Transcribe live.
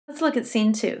Let's look at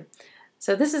scene 2.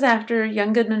 So this is after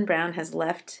young Goodman Brown has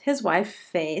left his wife,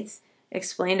 Faith,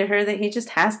 explained to her that he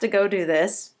just has to go do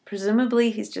this.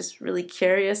 Presumably, he's just really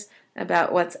curious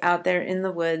about what's out there in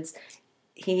the woods.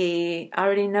 He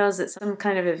already knows that some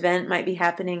kind of event might be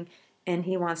happening, and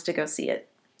he wants to go see it.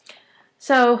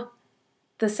 So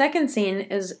the second scene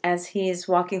is as he's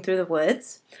walking through the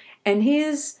woods, and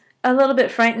he's a little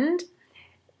bit frightened.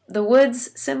 The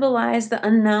woods symbolize the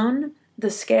unknown, the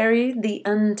scary, the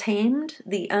untamed,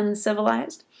 the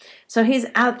uncivilized. So he's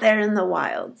out there in the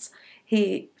wilds.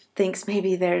 He thinks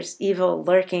maybe there's evil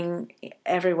lurking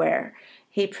everywhere.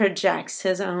 He projects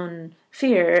his own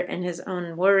fear and his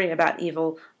own worry about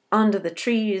evil onto the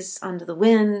trees, onto the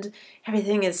wind.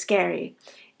 Everything is scary.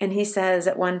 And he says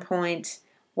at one point,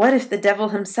 "What if the devil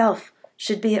himself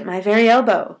should be at my very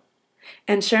elbow?"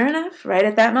 And sure enough, right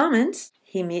at that moment,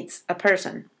 he meets a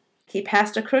person. He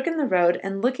passed a crook in the road,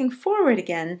 and looking forward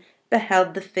again,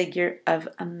 beheld the figure of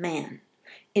a man,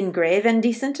 in grave and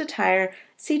decent attire,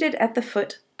 seated at the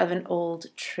foot of an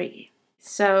old tree.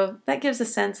 So that gives a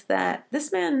sense that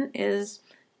this man is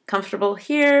comfortable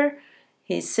here.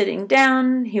 He's sitting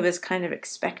down. He was kind of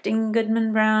expecting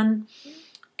Goodman Brown.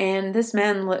 And this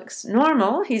man looks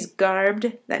normal. He's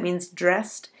garbed, that means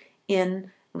dressed,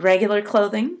 in regular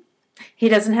clothing. He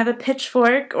doesn't have a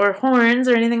pitchfork or horns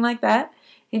or anything like that.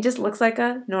 He just looks like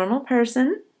a normal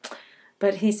person,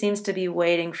 but he seems to be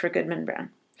waiting for Goodman Brown.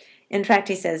 In fact,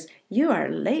 he says, "You are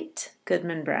late,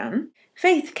 Goodman Brown.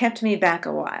 Faith kept me back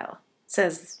a while,"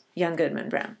 says young Goodman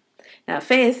Brown. Now,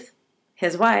 Faith,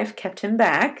 his wife, kept him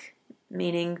back,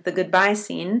 meaning the goodbye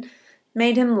scene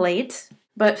made him late,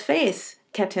 but Faith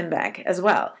kept him back as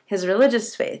well, his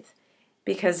religious faith,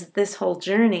 because this whole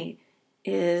journey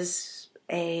is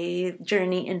a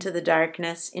journey into the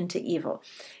darkness, into evil.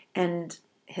 And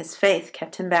his faith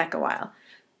kept him back a while.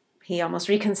 He almost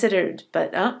reconsidered,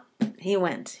 but he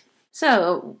went.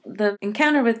 So the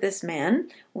encounter with this man,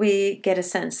 we get a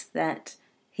sense that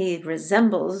he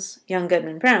resembles young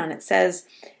Goodman Brown. It says,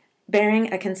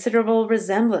 bearing a considerable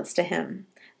resemblance to him,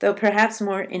 though perhaps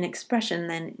more in expression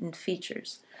than in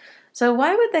features. So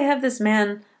why would they have this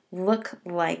man look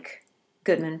like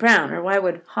Goodman Brown, or why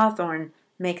would Hawthorne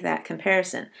make that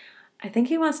comparison? I think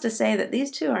he wants to say that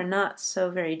these two are not so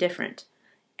very different.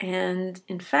 And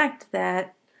in fact,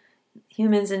 that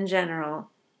humans in general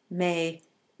may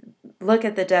look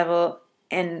at the devil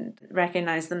and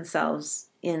recognize themselves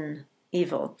in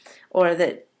evil, or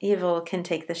that evil can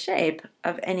take the shape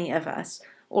of any of us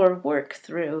or work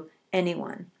through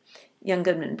anyone. Young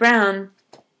Goodman Brown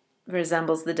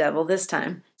resembles the devil this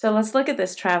time. So let's look at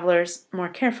this traveler more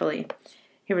carefully.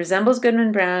 He resembles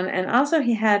Goodman Brown, and also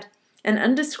he had an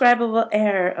undescribable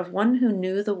air of one who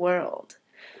knew the world.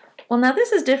 Well, now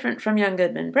this is different from young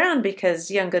Goodman Brown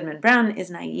because young Goodman Brown is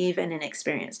naive and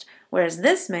inexperienced, whereas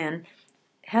this man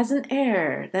has an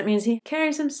air. That means he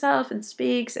carries himself and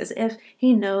speaks as if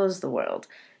he knows the world,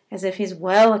 as if he's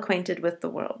well acquainted with the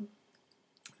world.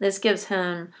 This gives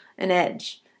him an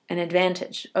edge, an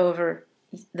advantage over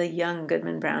the young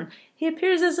Goodman Brown. He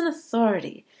appears as an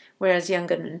authority, whereas young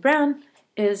Goodman Brown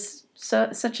is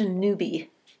such a newbie.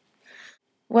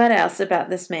 What else about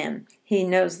this man? He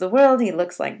knows the world, he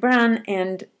looks like Brown,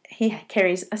 and he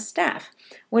carries a staff,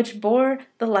 which bore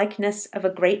the likeness of a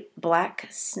great black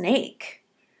snake,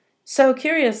 so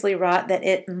curiously wrought that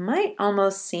it might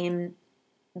almost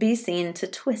be seen to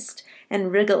twist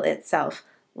and wriggle itself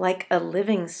like a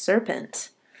living serpent.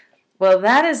 Well,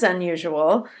 that is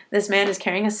unusual. This man is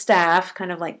carrying a staff,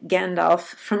 kind of like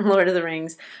Gandalf from Lord of the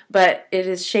Rings, but it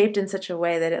is shaped in such a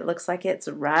way that it looks like it's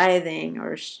writhing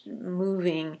or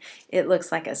moving. It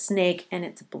looks like a snake, and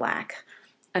it's black.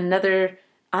 Another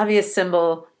obvious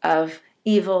symbol of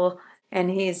evil, and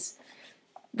he's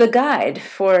the guide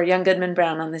for young Goodman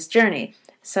Brown on this journey.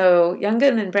 So young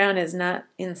Goodman Brown is not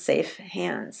in safe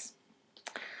hands.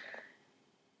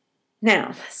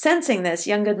 Now, sensing this,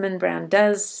 young Goodman Brown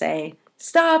does say,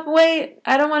 "Stop, wait,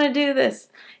 I don't want to do this."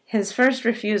 His first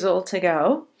refusal to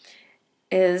go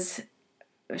is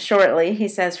shortly, he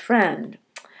says, "Friend,"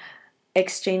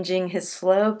 exchanging his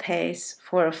slow pace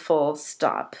for a full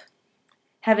stop.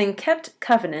 "Having kept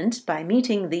covenant by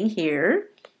meeting thee here,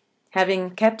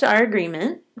 having kept our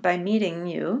agreement by meeting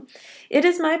you, it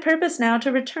is my purpose now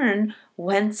to return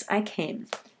whence I came."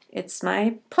 It's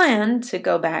my plan to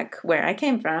go back where I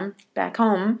came from, back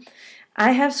home.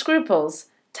 "I have scruples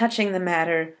touching the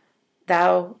matter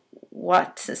thou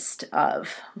wottest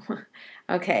of."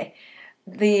 Okay,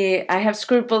 I have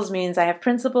scruples means I have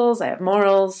principles, I have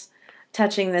morals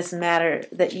touching this matter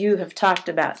that you have talked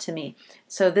about to me.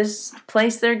 So this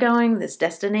place they're going, this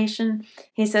destination,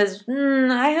 he says,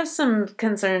 I have some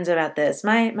concerns about this.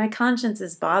 My conscience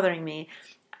is bothering me.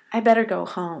 I better go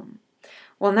home.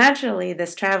 Well, naturally,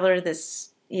 this traveler, this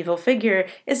evil figure,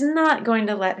 is not going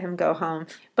to let him go home.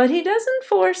 But he doesn't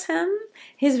force him.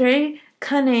 He's very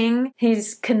cunning.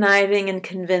 He's conniving and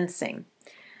convincing.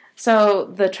 So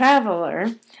the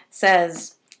traveler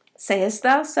says, "Sayest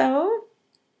thou so?"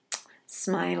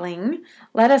 Smiling,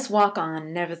 "Let us walk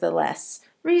on, nevertheless,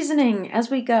 reasoning as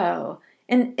we go.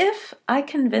 And if I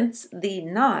convince thee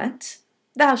not,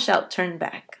 thou shalt turn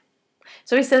back."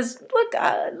 So he says, "Look,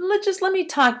 let me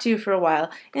talk to you for a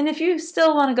while, and if you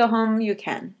still want to go home, you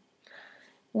can.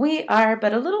 We are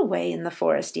but a little way in the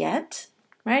forest yet,"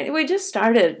 right? We just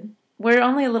started. We're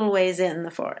only a little ways in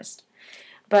the forest.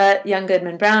 But young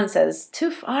Goodman Brown says,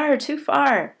 "Too far, too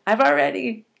far. I've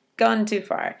already gone too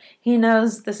far." He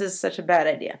knows this is such a bad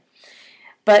idea.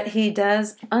 But he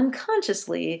does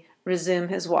unconsciously resume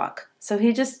his walk. So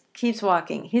he just keeps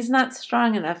walking. He's not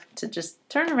strong enough to just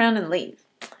turn around and leave.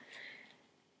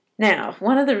 Now,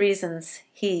 one of the reasons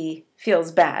he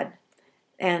feels bad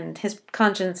and his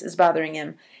conscience is bothering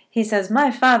him, he says,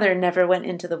 "My father never went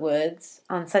into the woods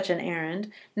on such an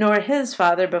errand, nor his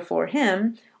father before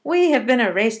him. We have been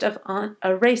a race of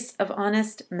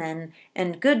honest men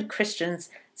and good Christians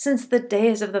since the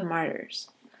days of the martyrs."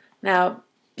 Now,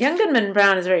 young Goodman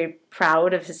Brown is very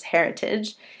proud of his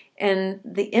heritage, and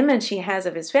the image he has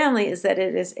of his family is that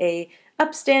it is a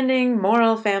upstanding,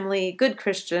 moral family, good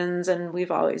Christians, and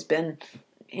we've always been,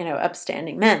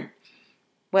 upstanding men.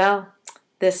 Well,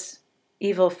 this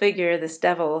evil figure, this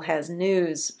devil, has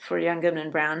news for young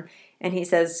Goodman Brown, and he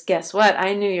says, "Guess what?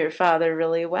 I knew your father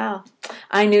really well.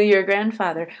 I knew your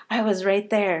grandfather. I was right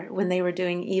there when they were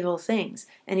doing evil things."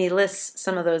 And he lists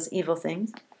some of those evil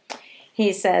things.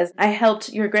 He says, "I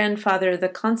helped your grandfather, the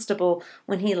constable,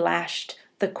 when he lashed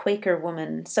the Quaker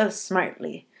woman so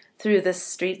smartly through the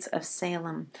streets of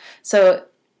Salem." So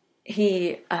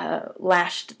he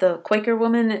lashed the Quaker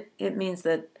woman. It means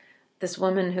that this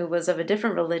woman who was of a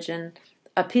different religion,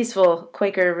 a peaceful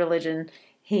Quaker religion,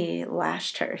 he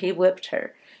lashed her. He whipped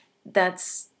her.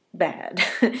 That's bad.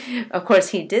 Of course,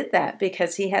 he did that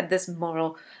because he had this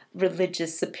moral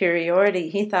religious superiority.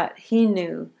 He thought he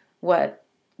knew what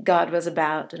God was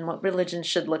about and what religion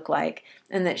should look like,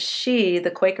 and that she, the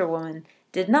Quaker woman,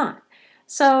 did not.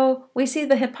 So we see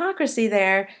the hypocrisy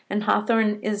there, and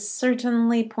Hawthorne is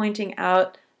certainly pointing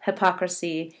out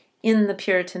hypocrisy in the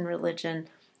Puritan religion.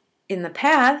 In the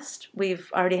past,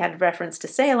 we've already had reference to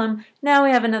Salem. Now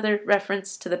we have another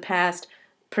reference to the past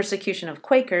persecution of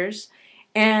Quakers.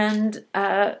 And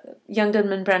young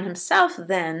Goodman Brown himself,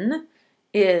 then,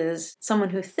 is someone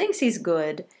who thinks he's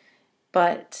good,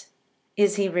 but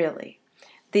is he really?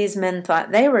 These men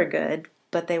thought they were good,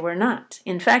 but they were not.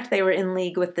 In fact, they were in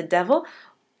league with the devil.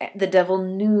 The devil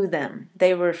knew them.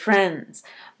 They were friends.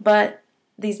 But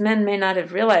these men may not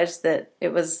have realized that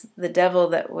it was the devil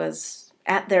that was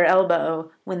at their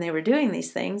elbow when they were doing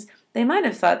these things. They might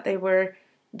have thought they were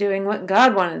doing what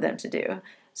God wanted them to do.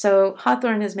 So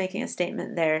Hawthorne is making a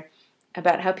statement there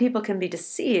about how people can be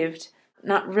deceived,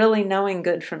 not really knowing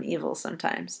good from evil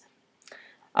sometimes.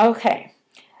 Okay,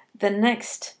 the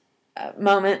next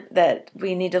moment that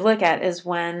we need to look at is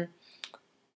when